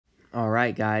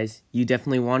Alright guys, you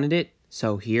definitely wanted it,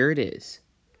 so here it is.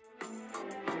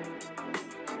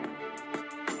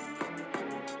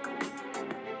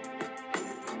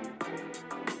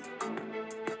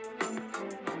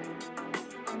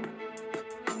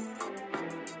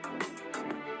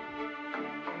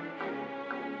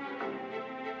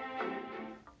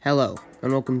 Hello,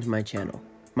 and welcome to my channel.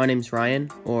 My name's Ryan,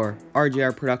 or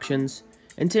RJR Productions,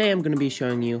 and today I'm going to be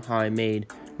showing you how I made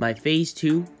my Phase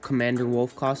 2 Commander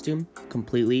Wolffe costume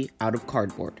completely out of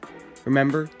cardboard.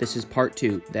 Remember, this is part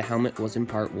 2, the helmet was in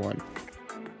part 1.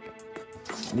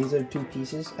 These are two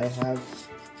pieces I have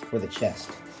for the chest.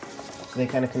 So they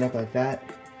kind of connect like that,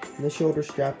 and the shoulder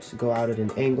straps go out at an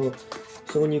angle,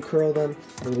 so when you curl them,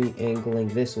 they'll be angling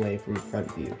this way from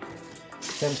front view.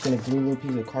 So I'm just going to glue a little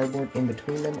piece of cardboard in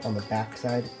between them on the back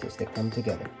side to stick them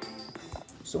together.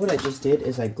 So what I just did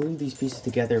is I glued these pieces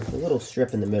together with a little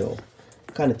strip in the middle.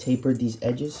 Kind of tapered these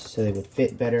edges so they would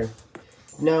fit better.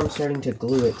 Now I'm starting to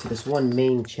glue it to this one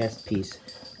main chest piece,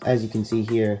 as you can see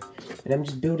here. And I'm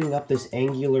just building up this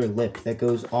angular lip that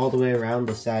goes all the way around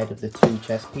the side of the two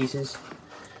chest pieces.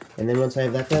 And then once I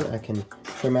have that done, I can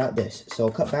trim out this. So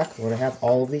I'll cut back when I have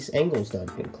all of these angles done,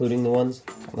 including the ones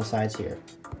on the sides here.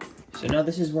 So now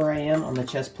this is where I am on the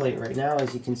chest plate right now.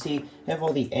 As you can see, I have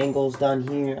all the angles done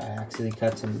here. I actually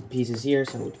cut some pieces here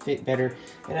so it would fit better.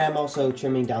 And I'm also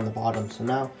trimming down the bottom. So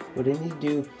now what I need to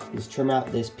do is trim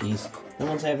out this piece. And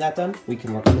once I have that done, we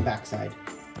can work on the back side.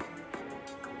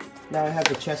 Now I have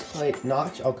the chest plate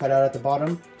notch I'll cut out at the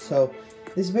bottom. So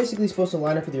this is basically supposed to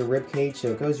line up with your rib cage, so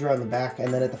it goes around the back,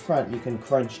 and then at the front you can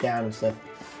crunch down and stuff.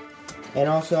 And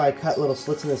also I cut little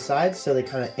slits in the sides so they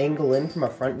kind of angle in from a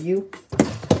front view.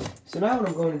 So now what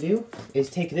I'm going to do is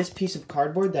take this piece of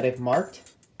cardboard that I've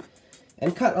marked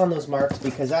and cut on those marks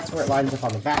because that's where it lines up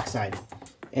on the back side.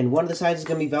 And one of the sides is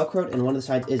going to be Velcroed and one of the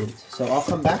sides isn't. So I'll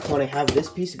come back when I have this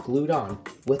piece glued on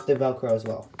with the Velcro as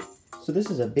well. So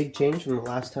this is a big change from the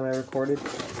last time I recorded.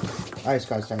 I just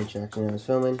got sidetracked when I was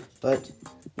filming, but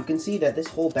you can see that this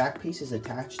whole back piece is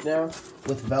attached now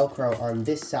with Velcro on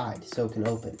this side so it can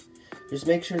open. Just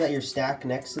make sure that you're stacked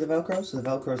next to the Velcro, so the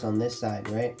Velcro is on this side,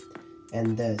 right?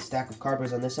 And the stack of cardboard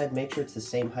is on this side. Make sure it's the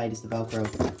same height as the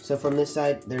Velcro. So from this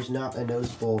side, there's not a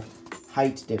noticeable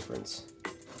height difference.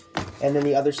 And then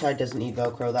the other side doesn't need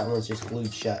Velcro. That one's just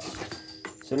glued shut.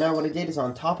 So now what I did is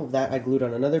on top of that, I glued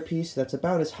on another piece that's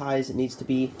about as high as it needs to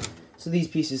be. So these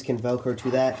pieces can Velcro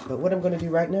to that. But what I'm going to do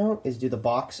right now is do the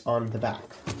box on the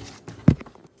back.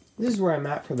 This is where I'm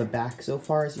at for the back so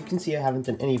far. As you can see, I haven't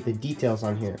done any of the details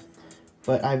on here.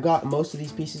 But I've got most of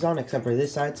these pieces on except for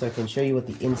this side, so I can show you what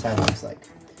the inside looks like.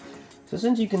 So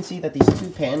since you can see that these two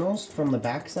panels from the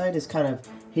back side is kind of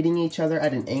hitting each other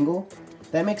at an angle,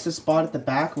 that makes a spot at the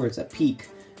back where it's a peak.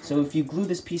 So if you glue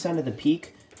this piece onto the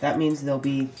peak, that means there'll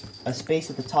be a space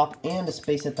at the top and a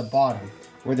space at the bottom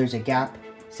where there's a gap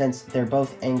since they're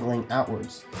both angling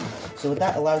outwards. So what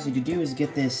that allows you to do is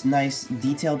get this nice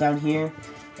detail down here.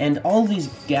 And all these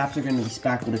gaps are going to be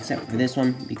spackled except for this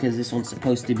one because this one's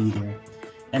supposed to be there.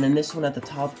 And then this one at the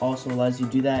top also allows you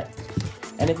to do that.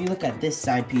 And if you look at this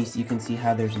side piece, you can see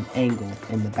how there's an angle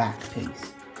in the back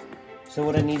piece. So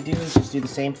what I need to do is just do the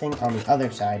same thing on the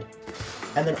other side.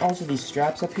 And then also these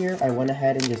straps up here, I went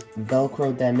ahead and just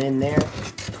Velcroed them in there.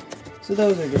 So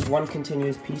those are just one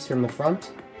continuous piece from the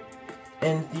front.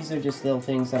 And these are just little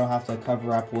things that I'll have to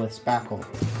cover up with spackle.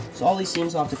 So all these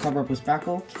seams I'll have to cover up with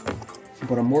spackle.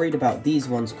 But I'm worried about these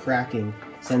ones cracking,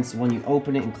 since when you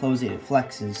open it and close it, it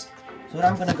flexes. So what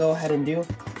I'm going to go ahead and do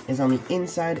is on the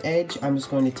inside edge, I'm just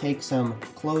going to take some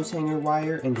clothes hanger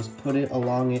wire and just put it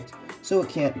along it so it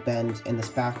can't bend and the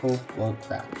spackle won't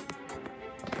crack.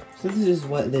 So this is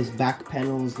what this back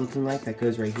panel is looking like that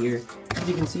goes right here. As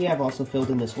you can see, I've also filled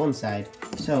in this one side.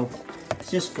 So it's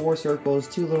just 4 circles,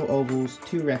 2 little ovals,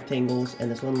 2 rectangles,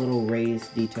 and this one little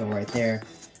raised detail right there.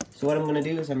 So what I'm going to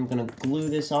do is I'm going to glue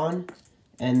this on.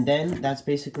 And then that's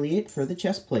basically it for the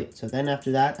chest plate. So then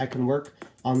after that, I can work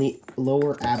on the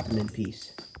lower abdomen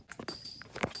piece.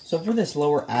 So for this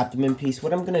lower abdomen piece,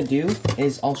 what I'm going to do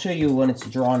is I'll show you when it's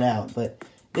drawn out. But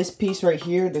this piece right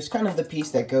here, there's kind of the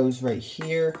piece that goes right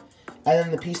here. And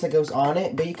then the piece that goes on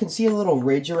it. But you can see a little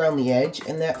ridge around the edge.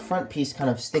 And that front piece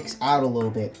kind of sticks out a little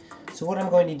bit. So what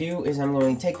I'm going to do is I'm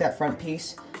going to take that front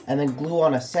piece and then glue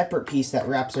on a separate piece that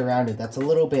wraps around it. That's a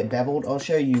little bit beveled. I'll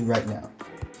show you right now.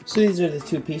 So these are the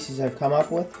two pieces I've come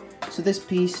up with. So this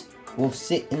piece will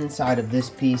sit inside of this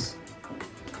piece.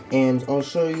 And I'll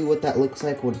show you what that looks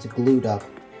like when it's glued up.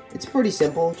 It's pretty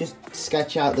simple. Just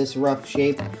sketch out this rough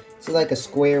shape. It's like a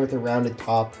square with a rounded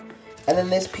top. And then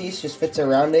this piece just fits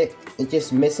around it. It's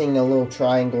just missing the little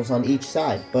triangles on each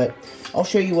side. But I'll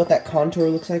show you what that contour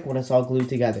looks like when it's all glued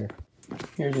together.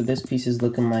 Here's what this piece is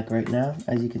looking like right now.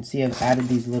 As you can see, I've added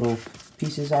these little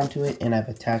pieces onto it and I've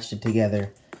attached it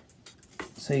together.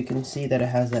 So you can see that it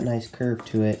has that nice curve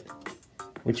to it,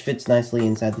 which fits nicely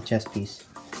inside the chest piece.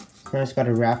 Now I just got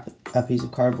to wrap a piece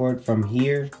of cardboard from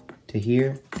here to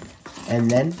here,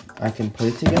 and then I can put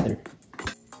it together.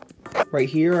 Right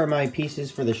here are my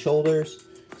pieces for the shoulders.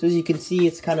 So as you can see,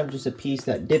 it's kind of just a piece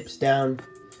that dips down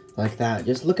like that.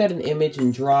 Just look at an image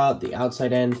and draw out the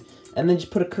outside end, and then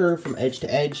just put a curve from edge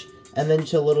to edge, and then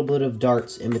just a little bit of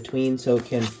darts in between so it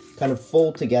can kind of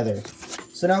fold together.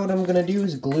 So now what I'm going to do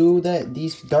is glue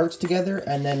these darts together,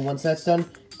 and then once that's done,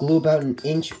 glue about an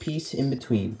inch piece in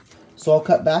between. So I'll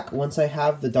cut back once I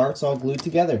have the darts all glued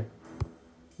together.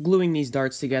 Gluing these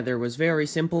darts together was very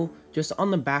simple. Just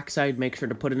on the back side, make sure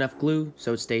to put enough glue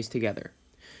so it stays together.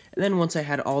 And then once I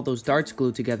had all those darts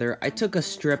glued together, I took a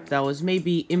strip that was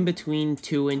maybe in between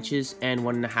 2 inches and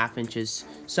 1.5 inches,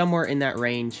 somewhere in that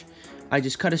range. I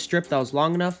just cut a strip that was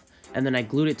long enough, and then I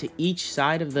glued it to each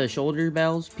side of the shoulder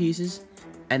bells pieces,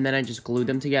 and then I just glued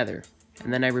them together.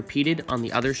 And then I repeated on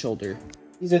the other shoulder.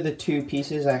 These are the two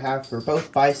pieces I have for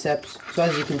both biceps. So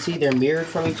as you can see, they're mirrored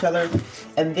from each other.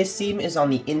 And this seam is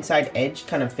on the inside edge,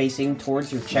 kind of facing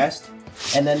towards your chest.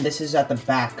 And then this is at the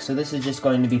back. So this is just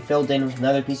going to be filled in with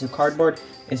another piece of cardboard.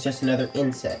 It's just another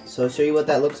inset. So I'll show you what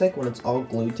that looks like when it's all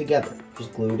glued together.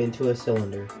 Just glued into a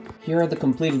cylinder. Here are the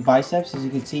completed biceps. As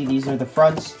you can see, these are the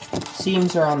fronts.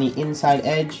 Seams are on the inside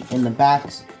edge, and the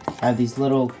backs have these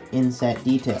little inset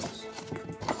details.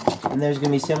 And there's going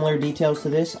to be similar details to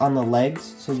this on the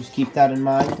legs, so just keep that in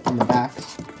mind on the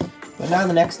backs. But now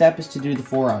the next step is to do the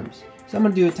forearms. So I'm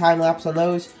going to do a time lapse on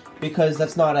those because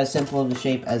that's not as simple of a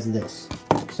shape as this.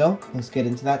 So let's get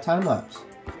into that time lapse.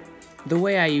 The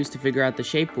way I used to figure out the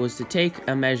shape was to take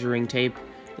a measuring tape,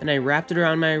 then I wrapped it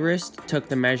around my wrist, took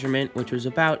the measurement, which was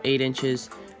about 8 inches,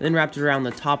 then wrapped it around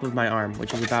the top of my arm,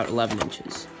 which was about 11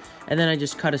 inches. And then I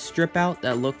just cut a strip out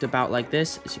that looked about like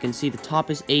this. As you can see, the top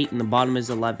is 8 and the bottom is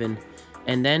 11.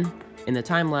 And then, in the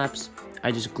time lapse,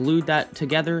 I just glued that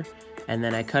together, and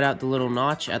then I cut out the little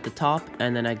notch at the top,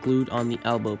 and then I glued on the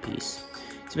elbow piece.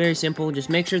 It's very simple. Just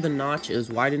make sure the notch is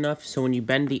wide enough so when you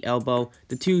bend the elbow,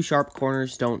 the two sharp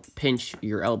corners don't pinch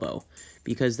your elbow,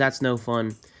 because that's no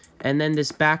fun. And then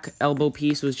this back elbow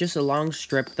piece was just a long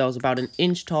strip that was about 1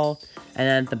 inch tall, and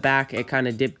then at the back it kind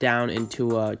of dipped down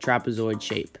into a trapezoid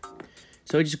shape.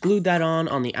 So I just glued that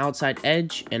on the outside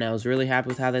edge, and I was really happy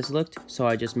with how this looked, so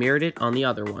I just mirrored it on the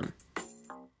other one.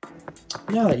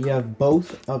 Now that you have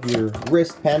both of your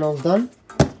wrist panels done,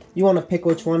 you want to pick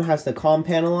which one has the calm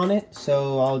panel on it,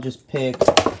 so I'll just pick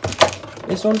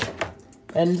this one.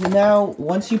 And now,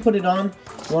 once you put it on,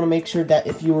 you want to make sure that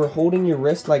if you were holding your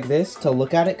wrist like this to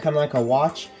look at it, kind of like a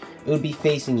watch, it would be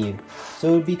facing you. So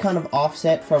it would be kind of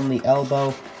offset from the elbow.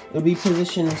 It would be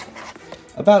positioned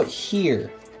about here,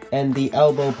 and the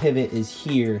elbow pivot is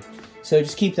here. So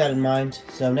just keep that in mind.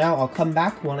 So now I'll come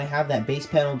back when I have that base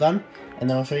panel done, and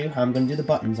then I'll show you how I'm going to do the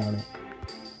buttons on it.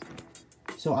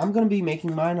 So I'm going to be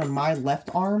making mine on my left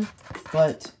arm,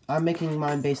 but I'm making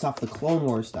mine based off the Clone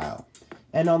Wars style.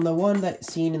 And on the one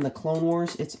that's seen in the Clone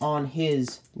Wars, it's on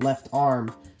his left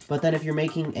arm. But then if you're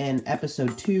making an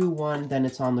Episode 2 one, then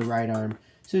it's on the right arm.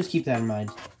 So just keep that in mind.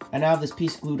 I now have this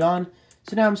piece glued on.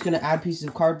 So now I'm just going to add pieces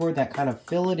of cardboard that kind of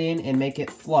fill it in and make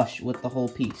it flush with the whole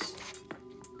piece.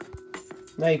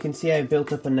 Now you can see I've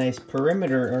built up a nice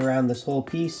perimeter around this whole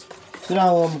piece. So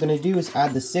now what I'm going to do is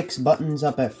add the 6 buttons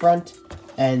up at front,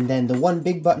 and then the one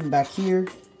big button back here,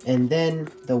 and then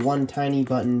the one tiny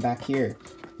button back here.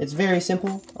 It's very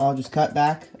simple. I'll just cut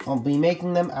back. I'll be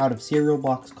making them out of cereal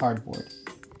box cardboard.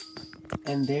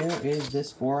 And there is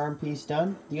this forearm piece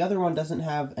done. The other one doesn't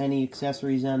have any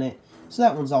accessories on it, so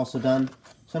that one's also done.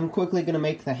 So I'm quickly going to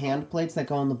make the hand plates that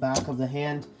go on the back of the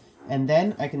hand, and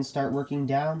then I can start working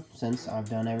down since I've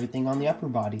done everything on the upper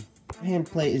body. The hand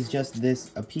plate is just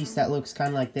this, a piece that looks kind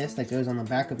of like this that goes on the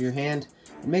back of your hand.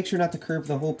 And make sure not to curve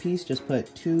the whole piece, just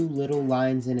put 2 little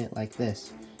lines in it like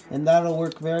this. And that'll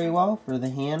work very well for the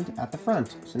hand at the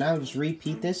front. So now just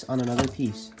repeat this on another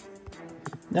piece.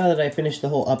 Now that I finished the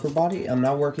whole upper body, I'm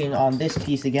now working on this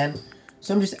piece again.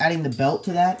 So I'm just adding the belt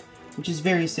to that, which is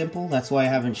very simple. That's why I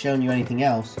haven't shown you anything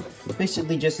else.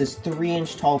 Basically just this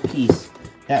 3-inch tall piece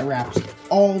that wraps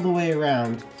all the way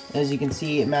around. As you can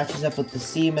see, it matches up with the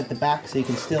seam at the back so you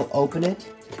can still open it.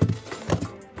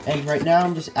 And right now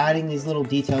I'm just adding these little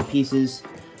detail pieces.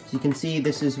 So you can see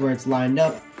this is where it's lined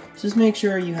up. So just make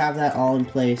sure you have that all in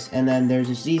place. And then there's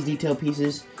just these detail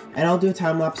pieces And I'll do a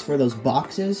time lapse for those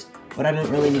boxes, but I don't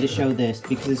really need to show this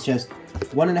because it's just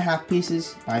 1.5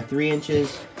 pieces by 3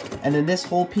 inches. And then this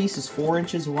whole piece is 4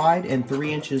 inches wide and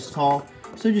 3 inches tall.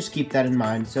 So just keep that in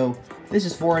mind. So this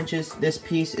is 4 inches. This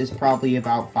piece is probably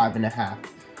about 5.5.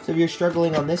 So if you're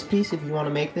struggling on this piece, if you want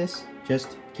to make this,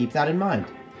 just keep that in mind.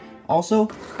 Also,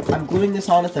 I'm gluing this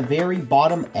on at the very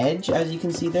bottom edge, as you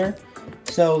can see there.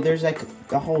 So there's like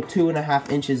a whole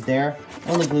 2.5 inches there.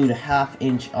 I only glued a 1/2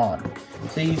 inch on.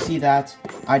 So you see that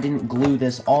I didn't glue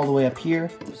this all the way up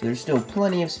here. So there's still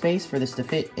plenty of space for this to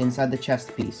fit inside the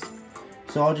chest piece.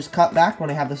 So I'll just cut back when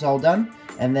I have this all done,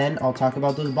 and then I'll talk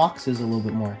about those boxes a little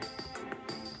bit more.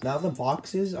 Now the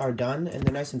boxes are done and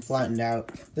they're nice and flattened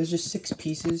out. There's just 6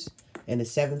 pieces and a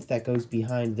 7th that goes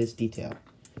behind this detail.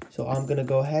 So I'm going to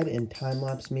go ahead and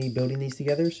time-lapse me building these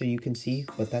together so you can see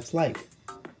what that's like.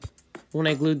 When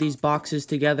I glued these boxes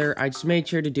together, I just made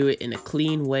sure to do it in a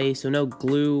clean way so no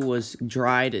glue was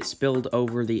dried, it spilled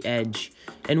over the edge.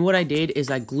 And what I did is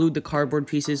I glued the cardboard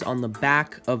pieces on the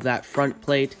back of that front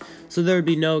plate so there would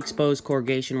be no exposed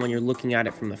corrugation when you're looking at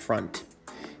it from the front.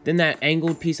 Then that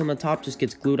angled piece on the top just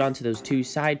gets glued onto those 2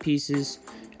 side pieces,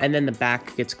 and then the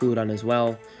back gets glued on as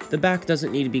well. The back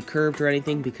doesn't need to be curved or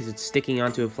anything because it's sticking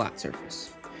onto a flat surface.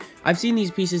 I've seen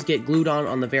these pieces get glued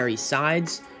on the very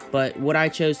sides, but what I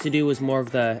chose to do was more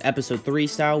of the episode 3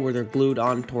 style where they're glued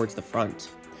on towards the front.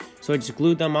 So I just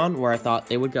glued them on where I thought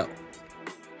they would go.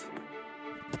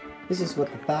 This is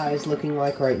what the thigh is looking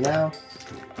like right now.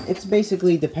 It's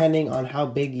basically depending on how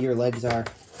big your legs are.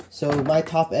 So my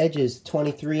top edge is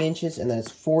 23 inches and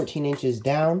that's 14 inches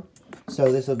down.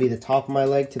 So this will be the top of my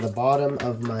leg to the bottom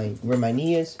of where my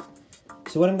knee is.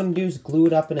 So what I'm going to do is glue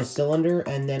it up in a cylinder,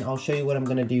 and then I'll show you what I'm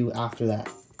going to do after that.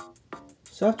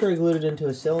 So after I glued it into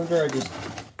a cylinder, I just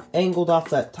angled off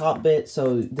that top bit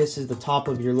so this is the top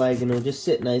of your leg and it'll just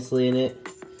sit nicely in it.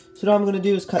 So what I'm going to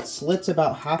do is cut slits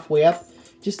about halfway up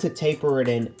just to taper it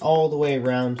in all the way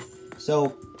around.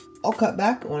 So I'll cut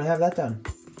back when I have that done.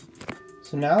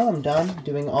 So now I'm done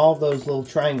doing all of those little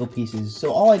triangle pieces.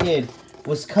 So all I did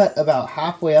was cut about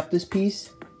halfway up this piece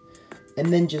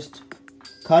and then just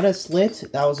cut a slit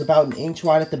that was about 1 inch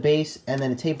wide at the base and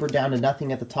then it tapered down to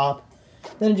nothing at the top.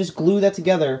 Then just glue that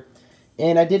together,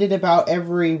 and I did it about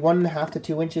every 1.5 to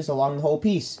 2 inches along the whole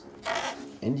piece.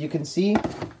 And you can see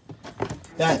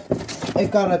that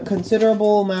it got a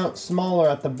considerable amount smaller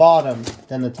at the bottom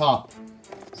than the top.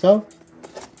 So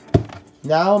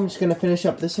now I'm just going to finish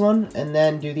up this one and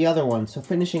then do the other one. So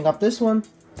finishing up this one,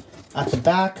 at the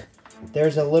back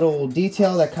there's a little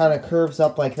detail that kind of curves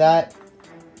up like that,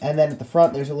 and then at the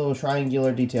front there's a little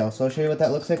triangular detail. So I'll show you what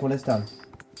that looks like when it's done.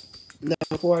 Now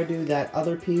before I do that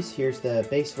other piece, here's the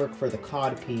base work for the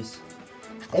cod piece.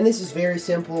 And this is very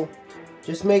simple.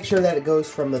 Just make sure that it goes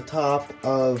from the top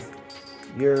of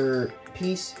your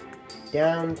piece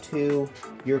down to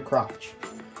your crotch.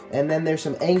 And then there's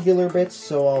some angular bits,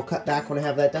 so I'll cut back when I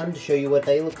have that done to show you what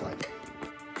they look like.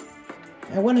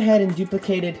 I went ahead and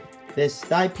duplicated this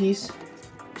thigh piece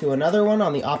to another one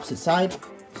on the opposite side.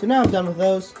 So now I'm done with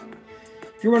those.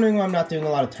 If you're wondering why I'm not doing a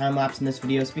lot of time lapse in this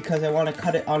video, it's because I want to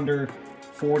cut it under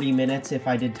 40 minutes if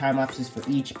I did time lapses for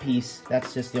each piece.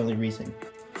 That's just the only reason.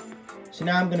 So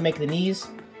now I'm going to make the knees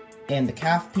and the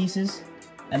calf pieces.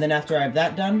 And then after I have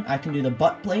that done, I can do the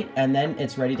butt plate, and then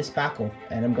it's ready to spackle.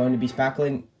 And I'm going to be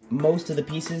spackling most of the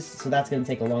pieces, so that's going to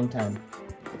take a long time.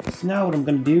 So now what I'm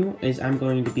going to do is I'm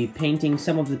going to be painting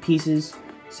some of the pieces.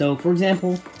 So for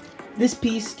example, this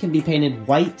piece can be painted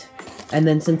white, and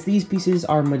then since these pieces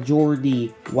are majority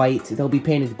white, they'll be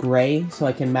painted gray, so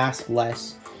I can mask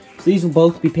less. So these will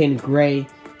both be painted gray,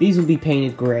 these will be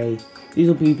painted gray, these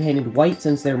will be painted white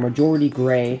since they're majority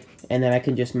gray, and then I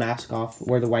can just mask off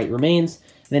where the white remains,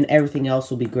 and then everything else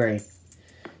will be gray.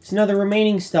 So now the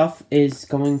remaining stuff is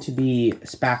going to be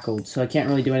spackled, so I can't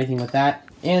really do anything with that.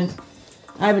 And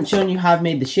I haven't shown you how I've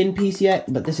made the shin piece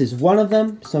yet, but this is one of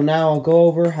them, so now I'll go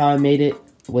over how I made it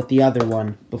with the other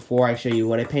one before I show you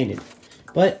what I painted.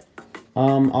 But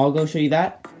I'll go show you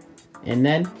that, and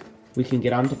then we can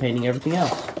get on to painting everything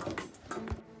else.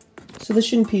 So the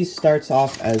shin piece starts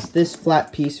off as this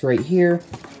flat piece right here.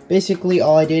 Basically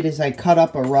all I did is I cut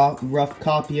up a rough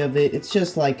copy of it. It's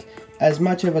just like as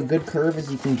much of a good curve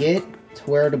as you can get to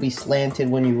where it'll be slanted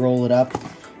when you roll it up.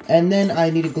 And then I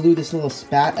need to glue this little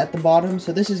spat at the bottom.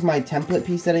 So this is my template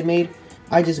piece that I made.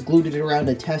 I just glued it around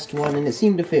a test one and it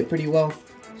seemed to fit pretty well.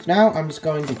 So now I'm just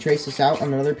going to trace this out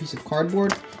on another piece of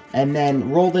cardboard and then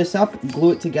roll this up,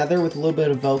 glue it together with a little bit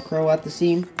of Velcro at the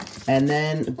seam, and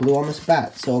then glue on the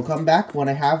spat. So I'll come back when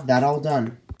I have that all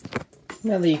done.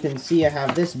 Now that you can see I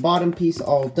have this bottom piece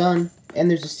all done,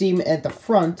 and there's a seam at the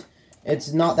front.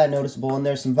 It's not that noticeable, and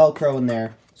there's some Velcro in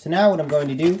there. So now what I'm going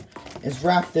to do is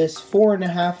wrap this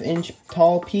 4.5-inch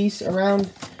tall piece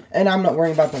around, and I'm not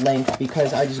worrying about the length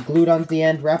because I just glued onto the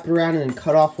end, wrap it around, and then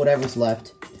cut off whatever's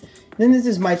left. Then this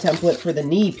is my template for the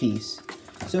knee piece.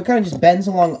 So it kind of just bends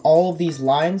along all of these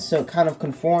lines, so it kind of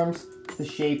conforms the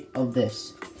shape of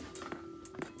this,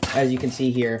 as you can see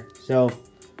here. So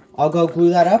I'll go glue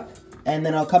that up, and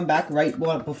then I'll come back right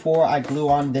before I glue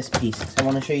on this piece. So I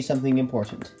want to show you something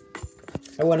important.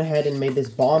 I went ahead and made this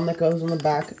bomb that goes on the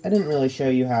back. I didn't really show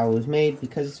you how it was made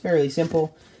because it's fairly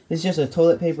simple. It's just a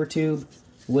toilet paper tube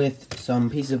with some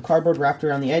pieces of cardboard wrapped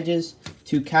around the edges,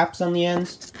 2 caps on the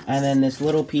ends, and then this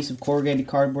little piece of corrugated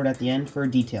cardboard at the end for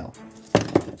a detail.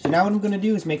 So now what I'm going to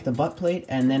do is make the butt plate,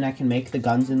 and then I can make the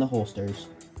guns in the holsters.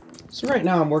 So right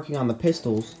now I'm working on the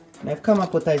pistols, and I've come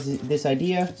up with this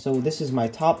idea. So this is my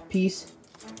top piece,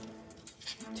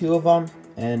 2 of them,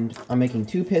 and I'm making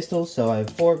 2 pistols, so I have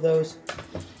 4 of those.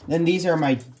 Then these are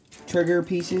my trigger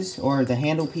pieces, or the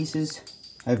handle pieces.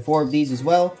 I have 4 of these as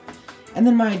well. And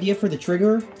then my idea for the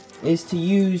trigger is to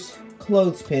use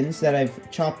clothespins that I've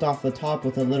chopped off the top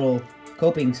with a little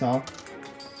coping saw.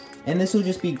 And this will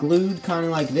just be glued kind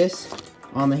of like this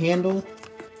on the handle,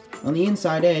 on the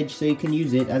inside edge, so you can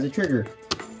use it as a trigger.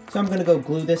 So I'm going to go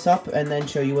glue this up and then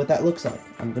show you what that looks like.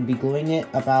 I'm going to be gluing it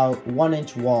about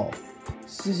 1-inch wall.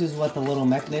 So this is what the little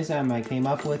mechanism I came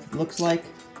up with looks like.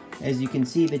 As you can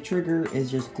see, the trigger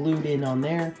is just glued in on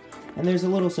there, and there's a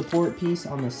little support piece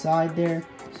on the side there.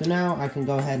 So now I can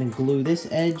go ahead and glue this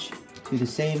edge to the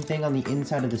same thing on the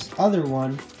inside of this other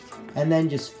one, and then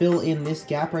just fill in this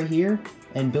gap right here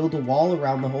and build a wall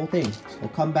around the whole thing. So I'll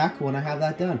come back when I have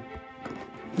that done.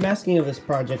 The masking of this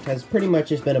project has pretty much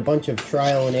just been a bunch of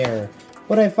trial and error,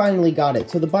 but I finally got it.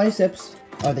 So the biceps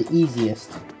are the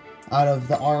easiest out of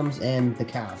the arms and the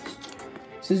calves.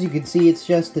 So as you can see, it's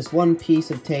just this one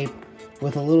piece of tape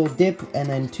with a little dip and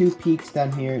then 2 peaks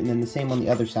down here, and then the same on the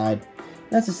other side.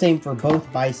 That's the same for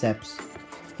both biceps.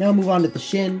 Now I'll move on to the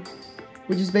shin,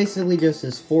 which is basically just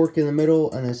this fork in the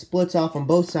middle, and it splits off on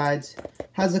both sides,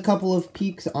 has a couple of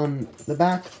peaks on the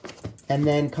back, and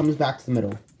then comes back to the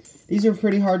middle. These are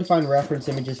pretty hard to find reference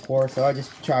images for, so I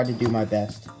just tried to do my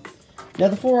best. Now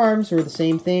the forearms are the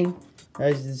same thing.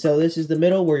 So this is the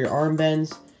middle where your arm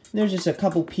bends. There's just a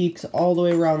couple peaks all the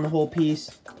way around the whole piece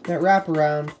that wrap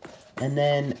around and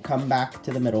then come back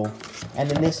to the middle. And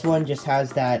then this one just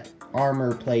has that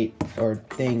armor plate or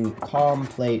thing, comm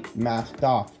plate masked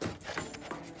off.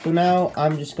 So now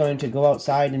I'm just going to go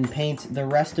outside and paint the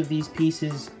rest of these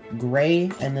pieces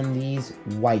gray and then these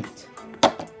white.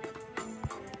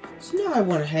 So now I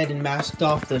went ahead and masked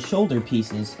off the shoulder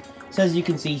pieces. So as you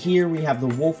can see here, we have the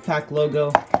Wolffe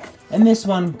logo, and this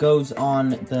one goes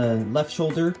on the left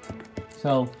shoulder,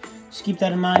 so just keep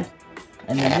that in mind.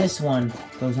 And then this one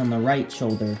goes on the right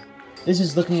shoulder. This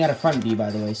is looking at a front view,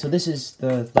 by the way. So this is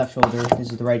the left shoulder,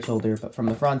 this is the right shoulder, but from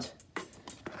the front.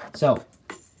 So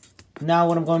now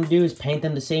what I'm going to do is paint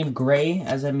them the same gray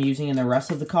as I'm using in the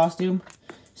rest of the costume.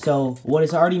 So what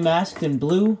is already masked in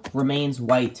blue remains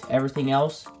white. Everything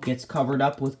else gets covered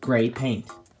up with gray paint.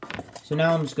 So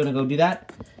now I'm just going to go do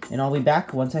that, and I'll be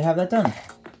back once I have that done.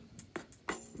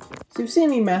 So you've seen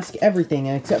me mask everything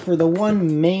except for the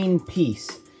one main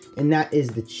piece, and that is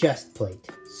the chest plate.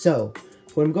 So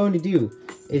what I'm going to do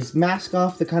is mask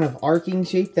off the kind of arcing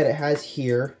shape that it has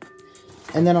here,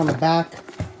 and then on the back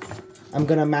I'm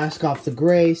going to mask off the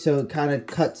gray so it kind of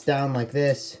cuts down like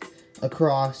this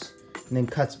across and then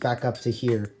cuts back up to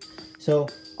here. So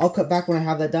I'll cut back when I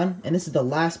have that done, and this is the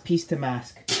last piece to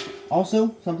mask.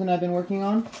 Also, something I've been working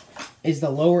on is the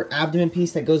lower abdomen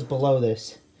piece that goes below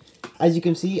this. As you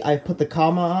can see, I've put the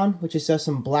comma on, which is just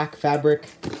some black fabric,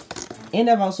 and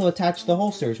I've also attached the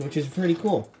holsters, which is pretty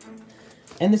cool.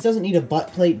 And this doesn't need a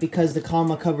butt plate because the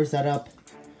comma covers that up.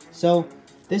 So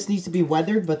this needs to be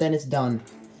weathered, but then it's done.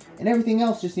 And everything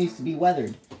else just needs to be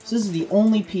weathered. So this is the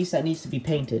only piece that needs to be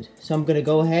painted. So I'm going to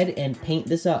go ahead and paint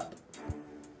this up.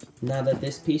 Now that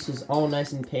this piece is all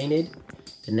nice and painted,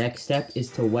 the next step is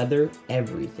to weather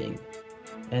everything.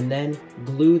 And then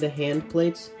glue the hand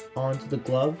plates onto the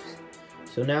gloves.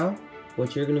 So now,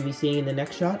 what you're going to be seeing in the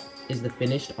next shot is the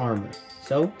finished armor.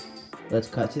 So, let's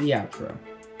cut to the outro.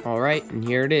 Alright, and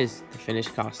here it is, the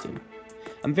finished costume.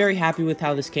 I'm very happy with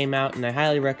how this came out, and I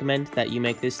highly recommend that you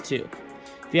make this too.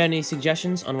 If you have any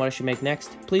suggestions on what I should make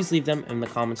next, please leave them in the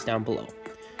comments down below.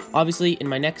 Obviously, in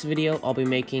my next video, I'll be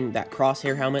making that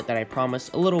crosshair helmet that I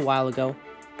promised a little while ago.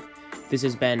 This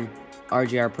has been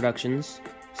RGR Productions,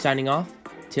 signing off,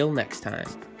 till next time.